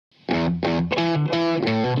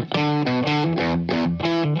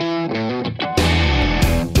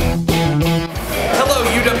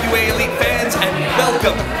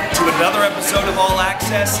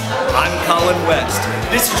Access. I'm Colin West.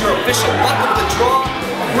 This is your official Luck of the Draw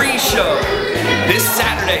pre-show. This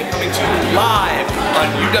Saturday, coming to you live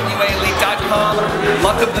on UWAElite.com,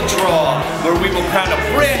 Luck of the Draw, where we will crown a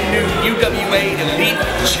brand new UWA Elite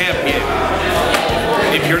Champion.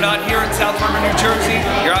 If you're not here in South River, New Jersey,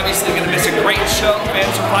 you're obviously going to miss a great show.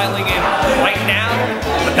 Fans are filing in right now,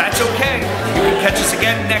 but that's okay. You can catch us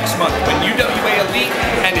again next month when UWA Elite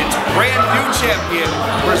and its brand new champion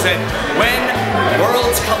present When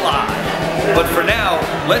Worlds Collide. But for now,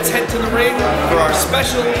 let's head to the ring for our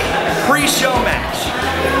special pre-show match.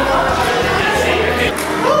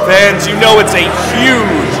 Fans, you know it's a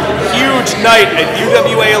huge night at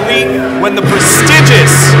UWA Elite when the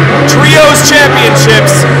prestigious Trios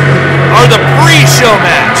Championships are the pre-show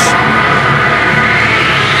match.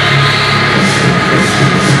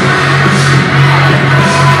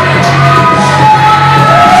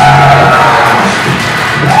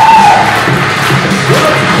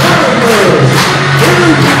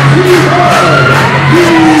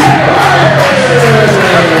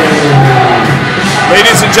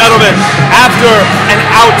 Ladies and gentlemen, after an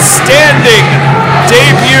outstanding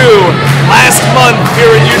debut last month here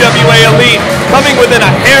at UWA Elite, coming within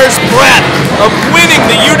a hair's breadth of winning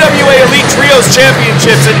the UWA Elite Trios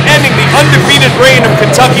Championships and ending the undefeated reign of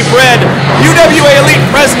Kentucky Bred, UWA Elite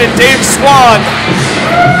President Dave Swan,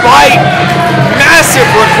 by massive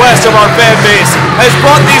request of our fan base, has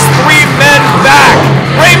brought these three men back: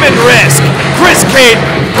 Raymond Risk, Chris Caden,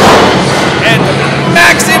 and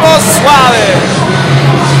Maximo Suave.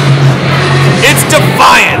 It's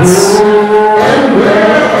Defiance.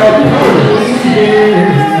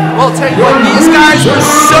 Well, I'll tell you what, these guys were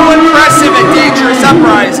so impressive at Dangerous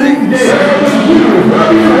Uprisings.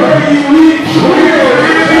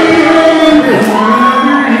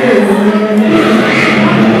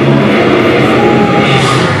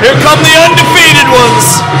 Here come the undefeated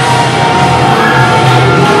ones.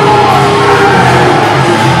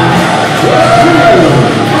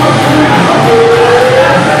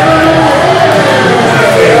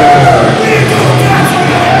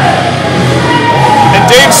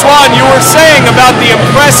 Dave Swan, you were saying about the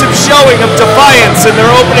impressive showing of Defiance in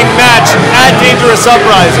their opening match at Dangerous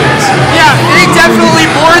Uprisings. Yeah, they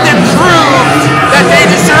definitely more than proved that they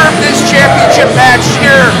deserve this championship match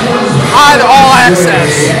here on All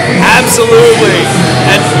Access. Absolutely.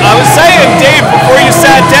 And I was saying, Dave, before you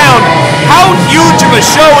sat down, how huge of a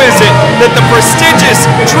show is it that the prestigious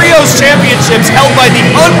Trios Championships held by the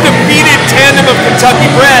undefeated tandem of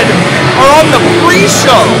Kentucky Bred are on the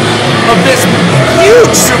pre-show of this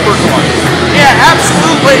huge supercard? Yeah,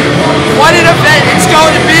 absolutely. What an event it's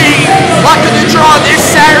going to be. Luck of the Draw this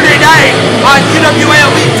Saturday night on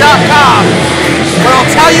UWAElite.com. But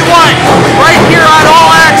I'll tell you what, right here on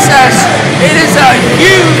All Access, it is a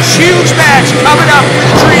huge match coming up for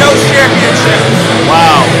the Trios Championship.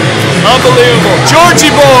 Wow. Unbelievable. Georgie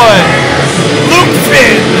Boy, Luke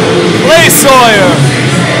Finn, Clay Sawyer.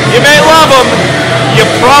 You may love him, you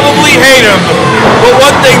probably hate him, but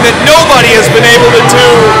one thing that nobody has been able to do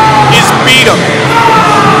is beat him.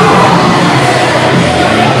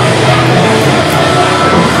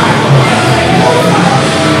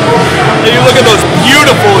 And you look at those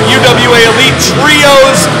beautiful UWA Elite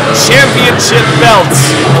Trios Championship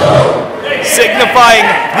belts, signifying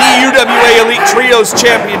the UWA Elite Trios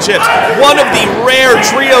Championships, one of the rare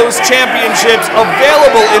Trios Championships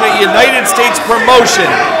available in a United States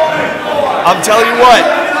promotion. I'm telling you what,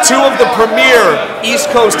 two of the premier East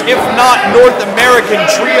Coast, if not North American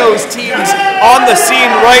Trios teams on the scene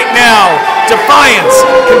right now. Defiance,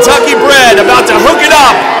 Kentucky Bred, about to hook it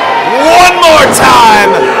up one more time,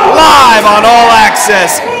 live on All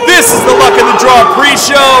Access. This is the Luck of the Draw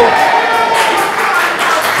pre-show.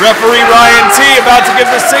 Referee Ryan T about to give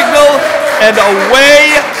the signal, and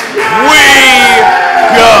away we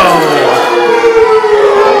go.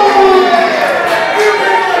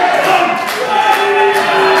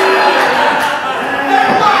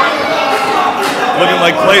 Looking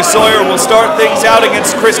like Clay Sawyer will start things out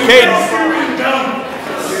against Chris Caden.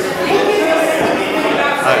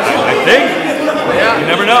 I think. Yeah. You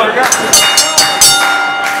never know.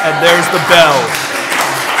 And there's the bell.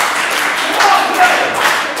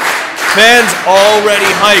 Fans already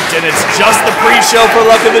hyped, and it's just the pre-show for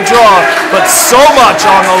Luck of the Draw, but so much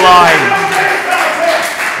on the line.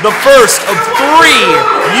 The first of 3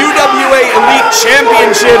 UWA Elite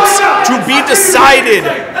Championships to be decided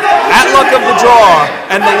at Luck of the Draw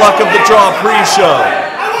and the Luck of the Draw pre-show.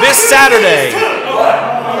 This Saturday.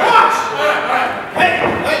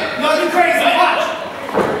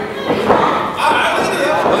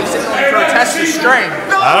 Test the string.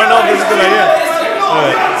 I don't know if this is a good idea. All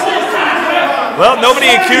right. Well, no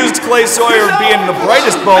Nobody accused Clay Sawyer of being the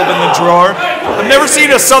brightest bulb in the drawer. I've never seen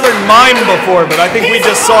a Southern mime before, but I think we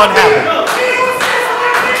just saw it happen.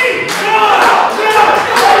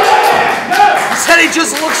 He said he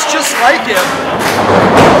just looks just like him.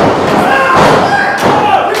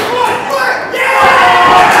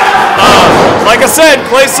 Like I said,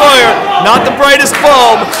 Clay Sawyer, not the brightest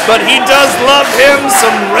bulb, but he does love him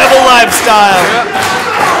some rebel lifestyle.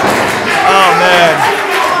 Oh, man.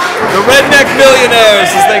 The Redneck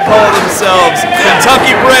Millionaires, as they call themselves.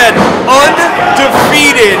 Kentucky Bred,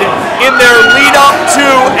 undefeated in their lead-up to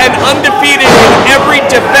and undefeated in every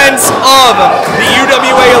defense of the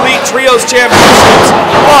UWA Elite Trios Championships.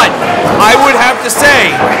 But I would have to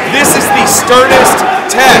say, this is the sternest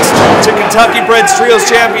test to Kentucky Bred's Trios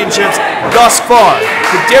Championships thus far.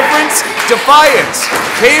 The difference, Defiance,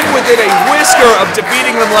 came within a whisker of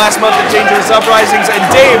defeating them last month at Dangerous Uprisings, and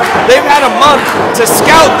Dave, they've had a month to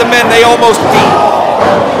scout the men they almost beat.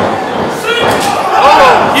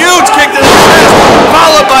 Oh, huge kick to the chest,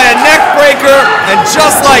 followed by a neck breaker, and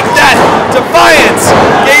just like that, Defiance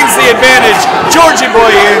gains the advantage. Georgie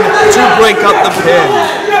Boy in to break up the pin.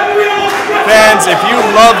 Fans, if you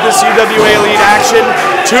love this UWA Elite action,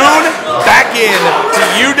 tune back in to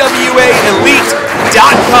UWAElite.com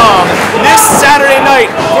this Saturday night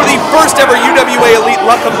for the first ever UWA Elite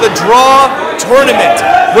Luck of the Draw tournament,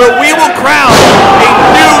 where we will crown a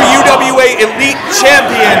new UWA Elite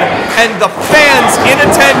champion, and the fans in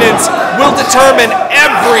attendance will determine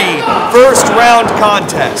every first round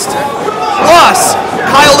contest. Plus,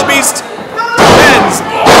 Kyle the Beast defends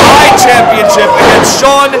my championship against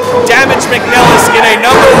Sean Damage McNellis in a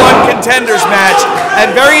 #1 contenders match.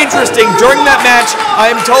 And very interesting, during that match, I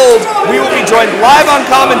am told we will be joined live on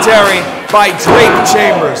commentary by Drake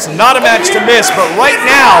Chambers. Not a match to miss, but right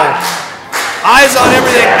now, eyes on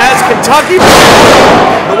everything as Kentucky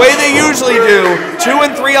Bred, the way they usually do, 2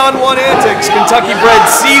 and 3 on 1 antics, Kentucky Bred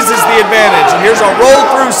seizes the advantage. And here's a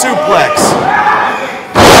roll-through suplex.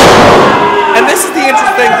 And this is the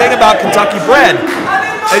interesting thing about Kentucky Bred.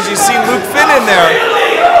 As you see Luke Finn in there,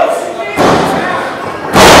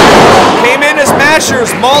 came in as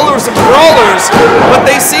mashers, maulers, and brawlers, but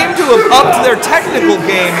they seem to have upped their technical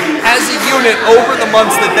game as a unit over the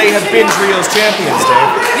months that they have been Trios champions,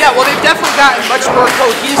 Dave. Yeah, well, they've definitely gotten much more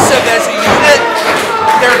cohesive as a unit.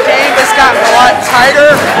 Their game has gotten a lot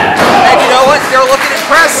tighter, and you know what? They're looking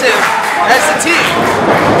impressive as a team.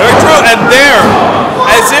 Very true, and there,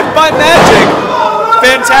 as if by magic,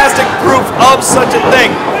 fantastic proof of such a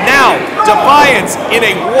thing. Now, Defiance in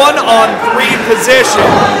a 1-on-3 position.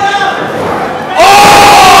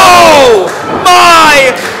 Oh my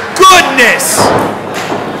goodness!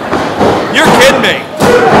 You're kidding me.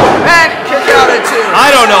 And kick out at 2. I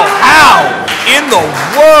don't know how in the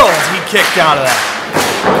world he kicked out of that.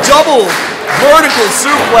 Double vertical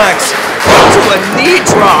suplex into a knee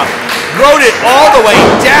drop. Rode it all the way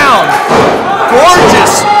down.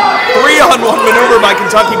 Gorgeous 3-on-1 maneuver by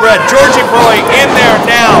Kentucky Bred. Georgie Boy in there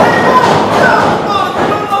now.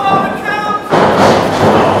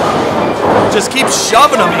 Just keeps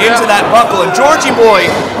shoving him into that buckle, and Georgie Boy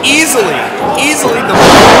easily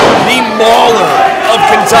the mauler of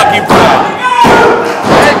Kentucky Bred.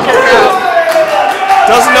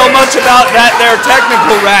 Doesn't know much about that there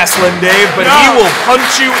technical wrestling, Dave, but he will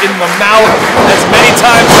punch you in the mouth as many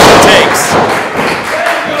times as it takes.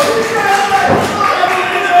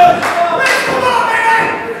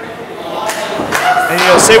 And you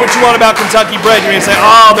know, say what you want about Kentucky Bred. You may say,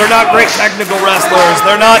 oh, they're not great technical wrestlers.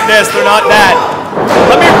 They're not this, they're not that.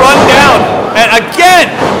 Let me run down. And again,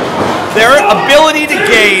 their ability to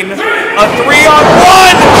gain a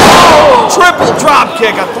 3-on-1 triple drop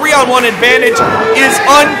kick, a 3-on-1 advantage is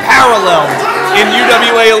unparalleled in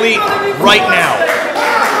UWA Elite right now.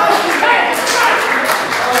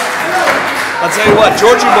 I'll tell you what,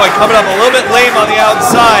 Georgie Boy coming up a little bit lame on the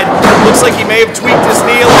outside. Looks like he may have tweaked his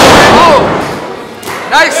knee a little bit. Oh,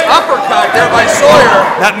 nice uppercut there by Sawyer.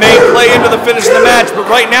 That may play into the finish of the match, but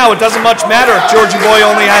right now it doesn't much matter if Georgie Boy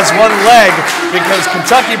only has one leg, because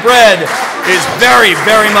Kentucky Bred is very,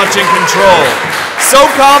 very much in control. So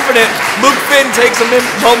confident, Luke Finn takes a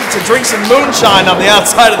moment to drink some moonshine on the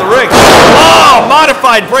outside of the ring. Oh,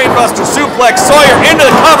 modified brainbuster suplex. Sawyer into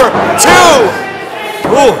the cover.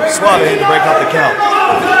 2. Ooh, Suave to break up the count.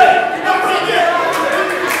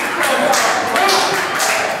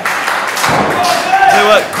 Tell you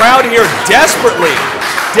what, crowd here desperately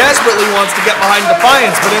wants to get behind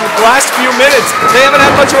Defiance, but in the last few minutes, they haven't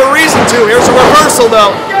had much of a reason to. Here's a reversal,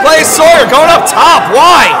 though. Clay Sawyer going up top.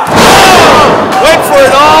 Why? Oh, went for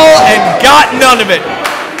it all and got none of it.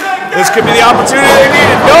 This could be the opportunity they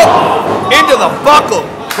needed. Nope. Into the buckle.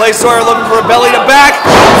 Clay Sawyer looking for a belly to back.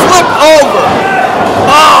 Flip over.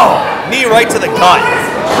 Oh, knee right to the gut.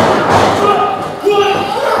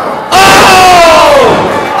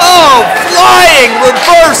 Oh, flying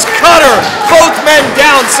reverse cutter. Both men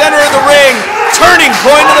down, center of the ring. Turning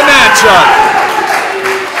point of the matchup.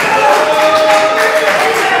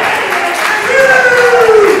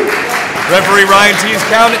 Referee Ryan T's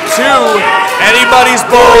count at 2. Anybody's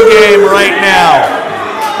ball game right now.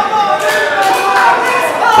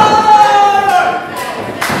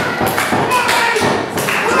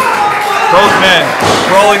 Both men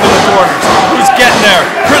rolling to the corners. Who's getting there?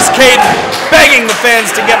 Chris Caden begging the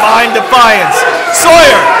fans to get behind Defiance.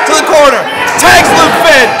 Sawyer to the corner. Tags Luke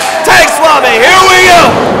Finn. Tags Suave. Here we go.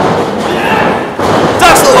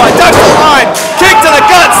 Ducks the line. Ducks the line. Kick to the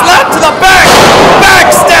gut. Slap to the back.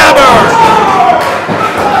 Backstabber.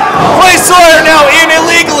 Clay Sawyer now in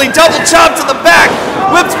illegally. Double chop to the back.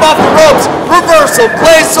 Whips him off the ropes. Reversal.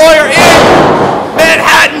 Clay Sawyer in.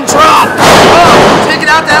 Manhattan drop. Oh,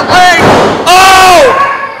 taking out that leg. Oh!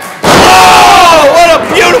 Oh! What a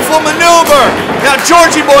beautiful maneuver. Now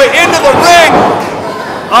Georgie Boy into the ring.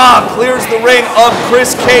 Clears the ring of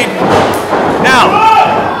Chris Caden. Now,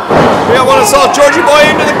 we got one assault. Georgie Boy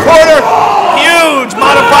into the corner. Huge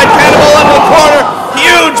modified cannonball into the corner.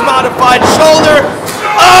 Huge modified shoulder.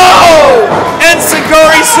 Oh!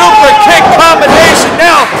 Enziguri super kick combination.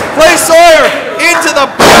 Now, Clay Sawyer into the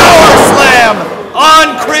power slam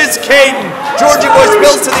on Chris Caden. Georgie Boy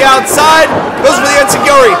spills to the outside. Goes for the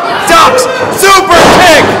Enziguri. Ducks. Super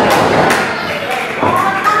kick.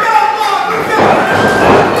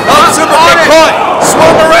 Super kick caught.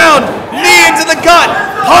 Swung around. Knee into the gut.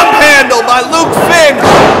 Pump handle by Luke Finn.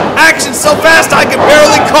 Action so fast I can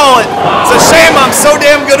barely call it. It's a shame I'm so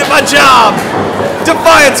damn good at my job.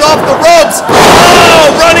 Defiance off the ropes.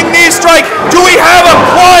 Oh, running knee strike. Do we have a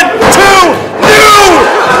 1, 2?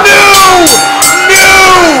 New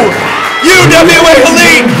UWA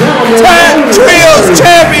Elite Trios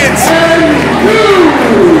Champions. UWA Elite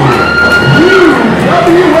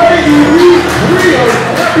Trios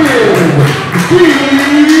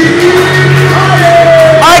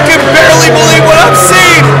I can barely believe what I'm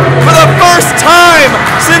seeing for the first time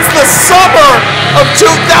since the summer of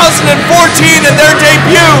 2014 in their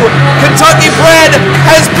debut. Kentucky Bred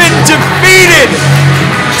has been defeated.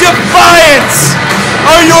 Defiance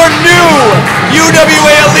are your new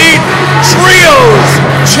UWA Elite Trios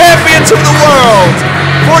Champions of the World.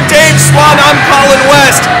 For Dave Swan, I'm Colin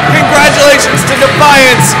West. Congratulations to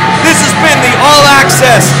Defiance. This has been the All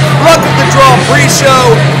Access Luck of the Draw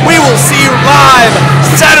pre-show. We will see you live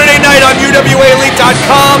Saturday night on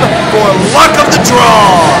UWAElite.com for Luck of the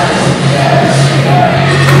Draw.